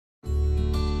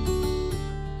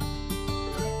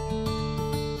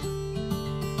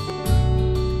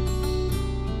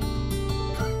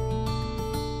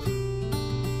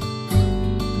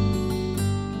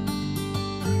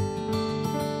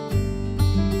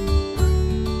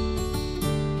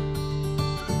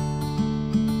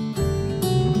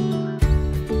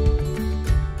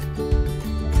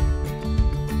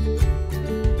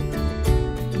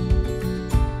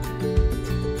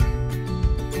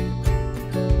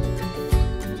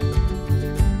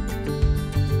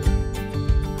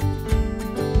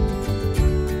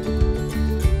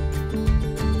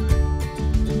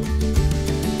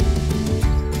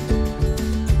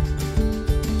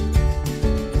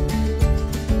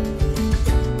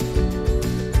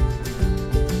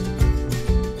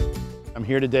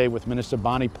here today with Minister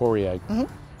Bonnie Poirier.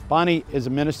 Bonnie is a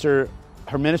minister,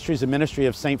 her ministry is a ministry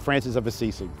of St. Francis of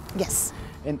Assisi. Yes.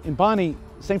 And Bonnie,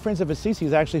 St. Francis of Assisi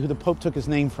is actually who the Pope took his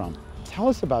name from. Tell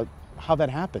us about how that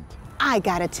happened. I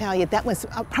gotta tell you, that was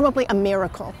probably a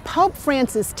miracle. Pope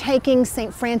Francis taking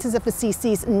St. Francis of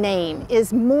Assisi's name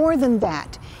is more than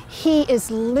that. He is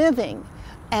living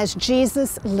as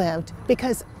Jesus lived,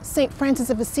 because St. Francis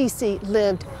of Assisi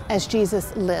lived as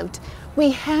Jesus lived.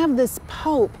 We have this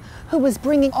Pope who was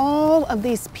bringing all of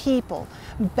these people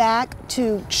back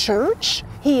to church.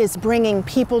 He is bringing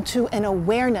people to an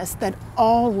awareness that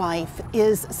all life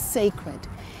is sacred.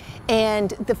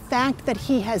 And the fact that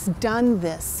he has done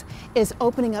this is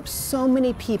opening up so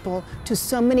many people to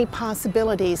so many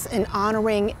possibilities in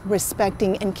honoring,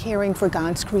 respecting, and caring for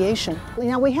God's creation.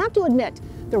 Now, we have to admit,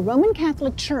 the Roman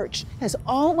Catholic Church has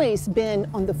always been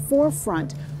on the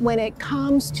forefront when it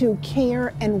comes to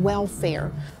care and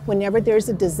welfare. Whenever there's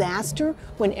a disaster,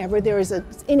 whenever there's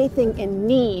anything in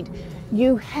need,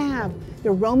 you have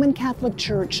the Roman Catholic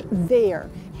Church there,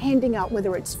 handing out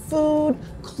whether it's food,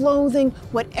 clothing,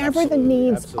 whatever the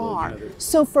needs are.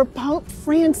 So for Pope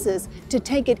Francis to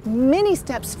take it many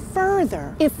steps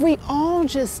further, if we all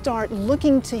just start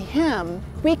looking to him,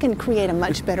 we can create a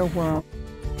much better world.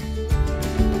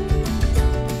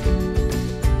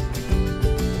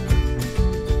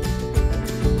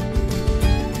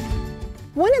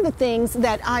 One of the things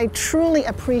that I truly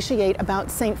appreciate about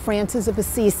St. Francis of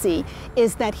Assisi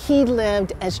is that he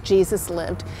lived as Jesus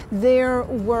lived. There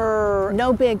were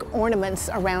no big ornaments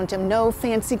around him, no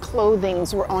fancy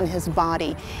clothings were on his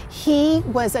body. He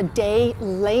was a day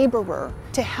laborer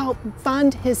to help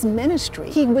fund his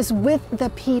ministry. He was with the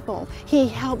people. He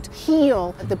helped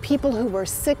heal the people who were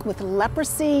sick with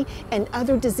leprosy and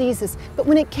other diseases. But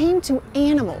when it came to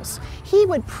animals, he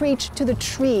would preach to the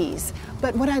trees.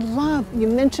 But what I love, you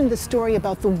mentioned the story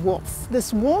about the wolf.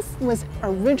 This wolf was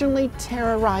originally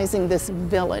terrorizing this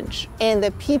village, and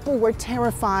the people were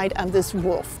terrified of this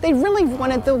wolf. They really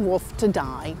wanted the wolf to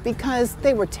die because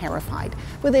they were terrified.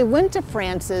 But they went to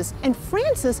Francis, and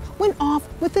Francis went off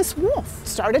with this wolf,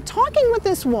 started talking with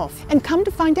this wolf, and come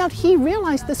to find out, he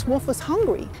realized this wolf was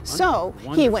hungry. So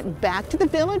he went back to the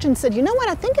village and said, you know what,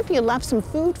 I think if you left some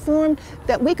food for him,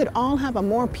 that we could all have a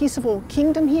more peaceful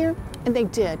kingdom here. And they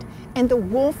did. And the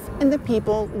wolf and the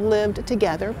people lived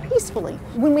together peacefully.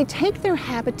 When we take their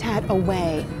habitat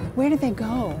away, where do they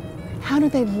go? How do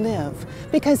they live?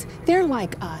 Because they're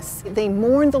like us. They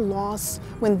mourn the loss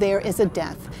when there is a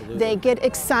death. They get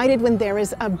excited when there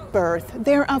is a birth.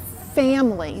 They're a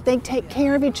family. They take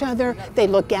care of each other. They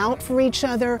look out for each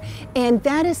other. And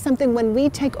that is something, when we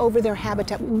take over their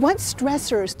habitat, what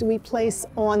stressors do we place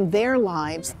on their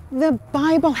lives? The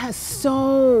Bible has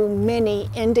so many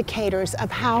indicators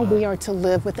of how we are to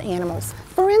live with animals.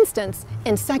 For instance,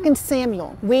 in 2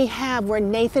 Samuel, we have where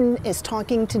Nathan is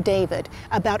talking to David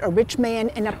about a rich man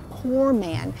and a poor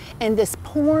man, and this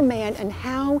poor man and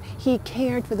how he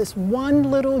cared for this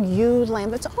one little ewe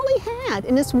lamb. That's all he had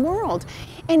in this world.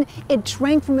 And it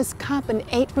drank from his cup and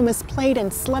ate from his plate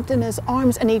and slept in his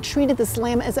arms, and he treated this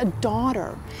lamb as a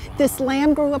daughter. This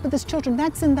lamb grew up with his children.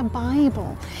 That's in the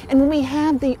Bible. And when we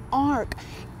have the ark,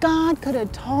 God could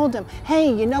have told him,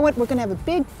 hey, you know what, we're going to have a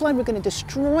big flood, we're going to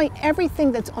destroy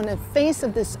everything that's on the face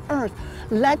of this earth.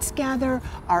 Let's gather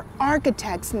our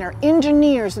architects and our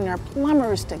engineers and our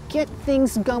plumbers to get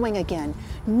things going again.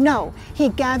 No, he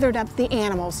gathered up the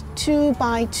animals 2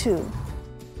 by 2.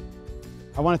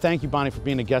 I want to thank you, Bonnie, for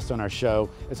being a guest on our show.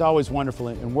 It's always wonderful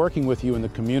in working with you in the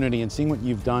community and seeing what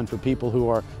you've done for people who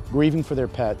are grieving for their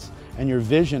pets, and your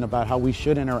vision about how we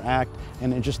should interact,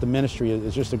 and just the ministry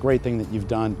is just a great thing that you've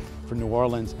done for New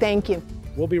Orleans. Thank you.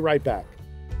 We'll be right back.